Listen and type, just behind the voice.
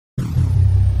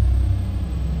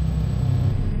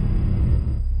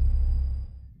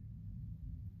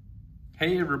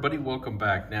Hey everybody, welcome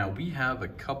back. Now we have a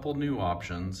couple new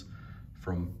options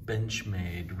from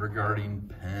Benchmade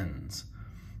regarding pens.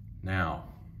 Now,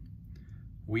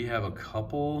 we have a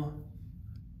couple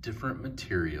different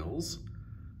materials.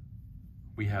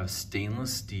 We have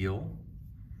stainless steel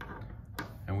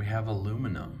and we have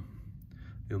aluminum.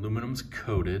 The aluminum's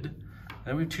coated.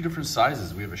 Then we have two different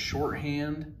sizes. We have a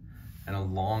shorthand and a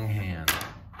longhand.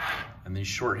 And these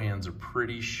shorthands are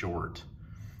pretty short.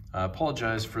 I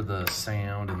apologize for the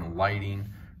sound and the lighting.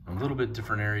 A little bit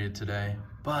different area today,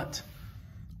 but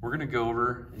we're gonna go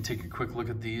over and take a quick look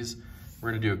at these.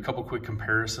 We're gonna do a couple quick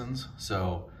comparisons,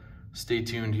 so stay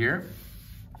tuned here.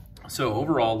 So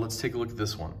overall, let's take a look at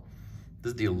this one.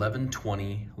 This is the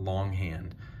 1120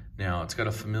 longhand. Now, it's got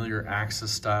a familiar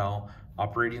Axis style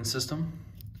operating system.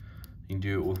 You can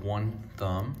do it with one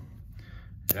thumb.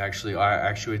 It actually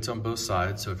actuates on both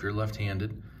sides, so if you're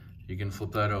left-handed, you can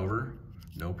flip that over.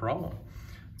 No problem.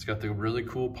 It's got the really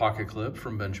cool pocket clip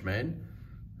from Benchmade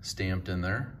stamped in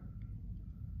there.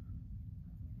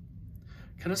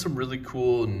 Kind of some really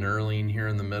cool knurling here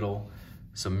in the middle.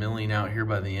 Some milling out here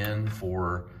by the end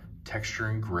for texture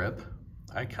and grip.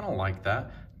 I kind of like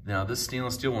that. Now this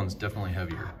stainless steel one's definitely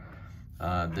heavier.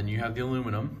 Then you have the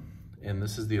aluminum, and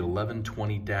this is the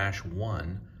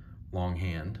 1120-1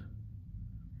 longhand.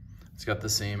 It's got the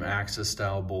same Axis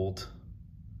style bolt.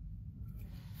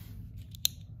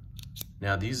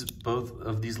 Now both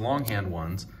of these longhand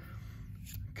ones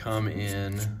come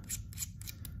in,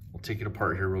 we'll take it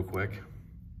apart here real quick,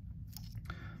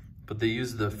 but they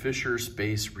use the Fisher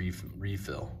Space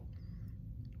refill.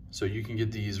 So you can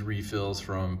get these refills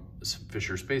from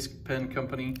Fisher Space Pen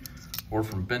Company or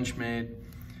from Benchmade.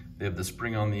 They have the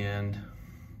spring on the end,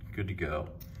 good to go.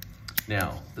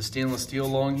 Now, the stainless steel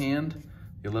longhand,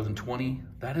 the 1120,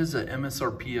 that is a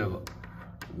MSRP of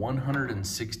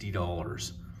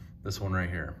 $160. This one right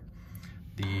here.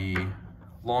 The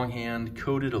longhand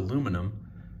coated aluminum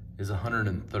is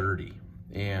 $130.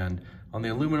 And on the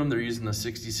aluminum, they're using the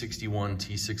 6061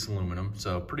 T6 aluminum,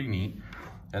 so pretty neat.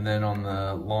 And then on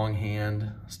the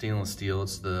longhand stainless steel,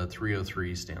 it's the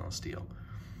 303 stainless steel.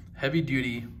 Heavy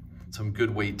duty, some good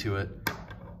weight to it,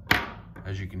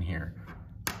 as you can hear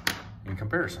in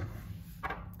comparison.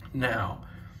 Now,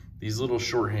 these little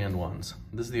shorthand ones.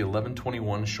 This is the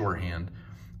 1121 shorthand,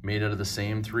 made out of the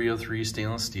same 303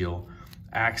 stainless steel,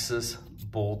 Axis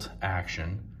bolt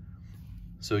action.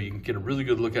 So you can get a really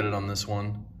good look at it on this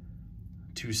one,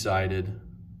 two-sided.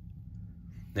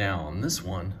 Now on this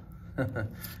one, and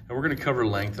we're gonna cover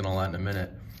length and all that in a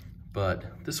minute,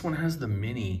 but this one has the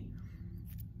mini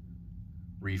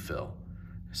refill.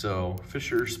 So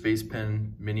Fisher Space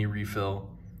Pen mini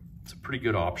refill, it's a pretty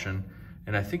good option.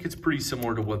 And I think it's pretty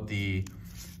similar to what the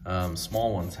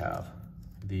small ones have.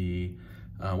 The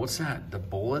what's that? The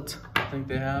bullet, I think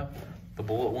they have, the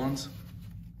bullet ones.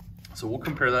 So we'll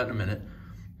compare that in a minute.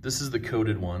 This is the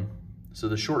coated one. So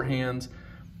the shorthands,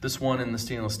 this one in the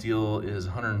stainless steel is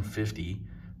 150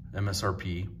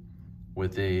 MSRP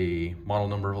with a model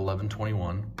number of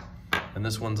 1121. And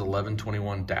this one's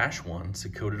 1121-1, it's a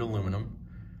coated aluminum.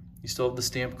 You still have the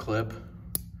stamp clip,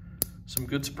 some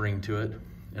good spring to it.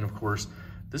 And of course,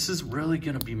 this is really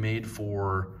gonna be made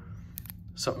for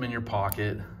something in your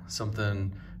pocket,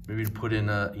 something maybe to put in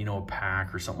a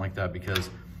pack or something like that, because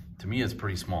to me it's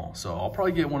pretty small. So I'll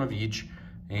probably get one of each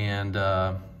and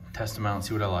test them out and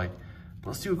see what I like. But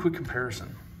let's do a quick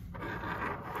comparison.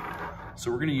 So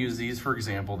we're gonna use these for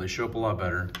example. They show up a lot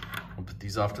better. We'll put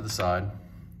these off to the side.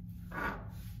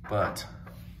 But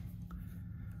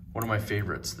one of my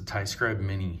favorites, the Tie Scribe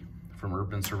Mini from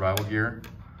Urban Survival Gear.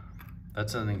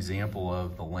 That's an example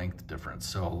of the length difference.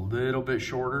 So a little bit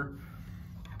shorter,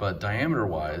 but diameter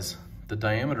wise, the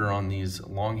diameter on these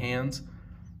longhands,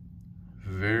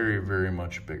 very, very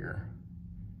much bigger.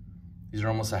 These are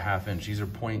almost a ½ inch. These are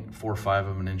 0.45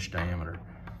 of an inch diameter,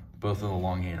 both of the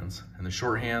longhands. And the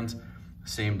shorthands,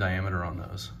 same diameter on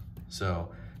those. So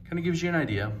kind of gives you an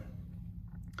idea.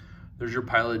 There's your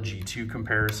Pilot G2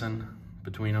 comparison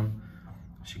between them.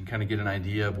 So you can kind of get an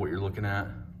idea of what you're looking at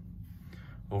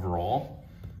overall.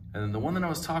 And then the one that I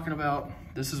was talking about,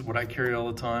 this is what I carry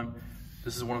all the time.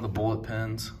 This is one of the bullet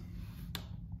pens.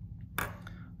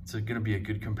 It's gonna be a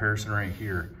good comparison right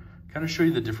here. Kind of show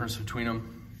you the difference between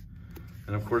them.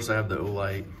 And of course I have the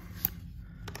Olight.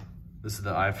 This is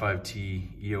the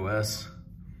i5T EOS.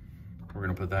 We're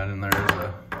gonna put that in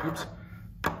there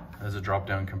as a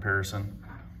drop-down comparison.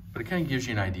 But it kind of gives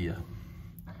you an idea.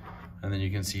 And then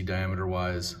you can see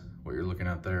diameter-wise what you're looking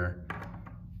at there.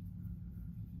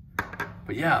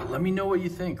 But yeah, let me know what you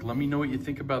think. Let me know what you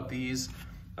think about these.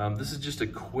 This is just a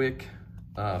quick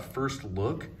first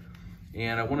look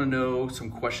And I wanna know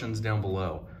some questions down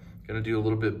below. Gonna do a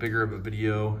little bit bigger of a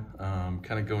video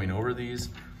kind of going over these,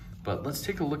 but let's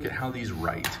take a look at how these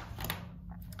write.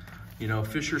 You know,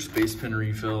 Fisher Space Pen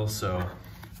refill, so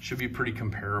should be pretty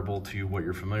comparable to what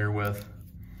you're familiar with,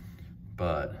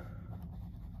 but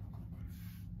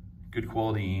good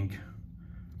quality ink.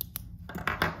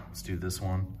 Let's do this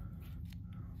one.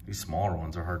 These smaller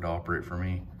ones are hard to operate for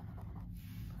me.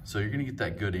 So you're gonna get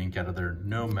that good ink out of there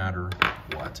no matter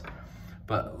what.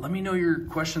 But let me know your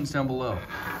questions down below.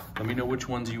 Let me know which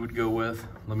ones you would go with.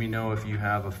 Let me know if you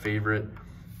have a favorite.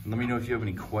 Let me know if you have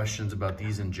any questions about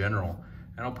these in general,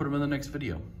 and I'll put them in the next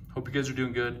video. Hope you guys are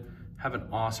doing good. Have an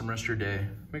awesome rest of your day.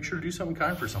 Make sure to do something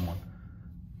kind for someone.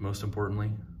 Most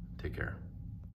importantly, take care.